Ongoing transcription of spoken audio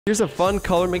Here's a fun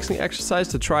color mixing exercise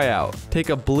to try out. Take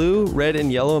a blue, red,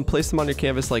 and yellow and place them on your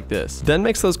canvas like this. Then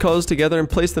mix those colors together and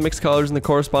place the mixed colors in the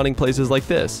corresponding places like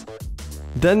this.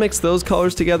 Then mix those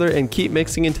colors together and keep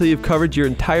mixing until you've covered your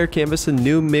entire canvas in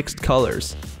new mixed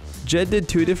colors. Jed did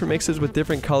 2 different mixes with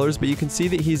different colors, but you can see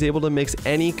that he's able to mix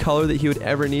any color that he would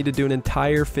ever need to do an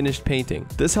entire finished painting.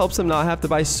 This helps him not have to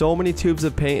buy so many tubes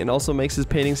of paint and also makes his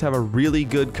paintings have a really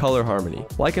good color harmony.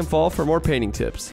 Like and follow for more painting tips.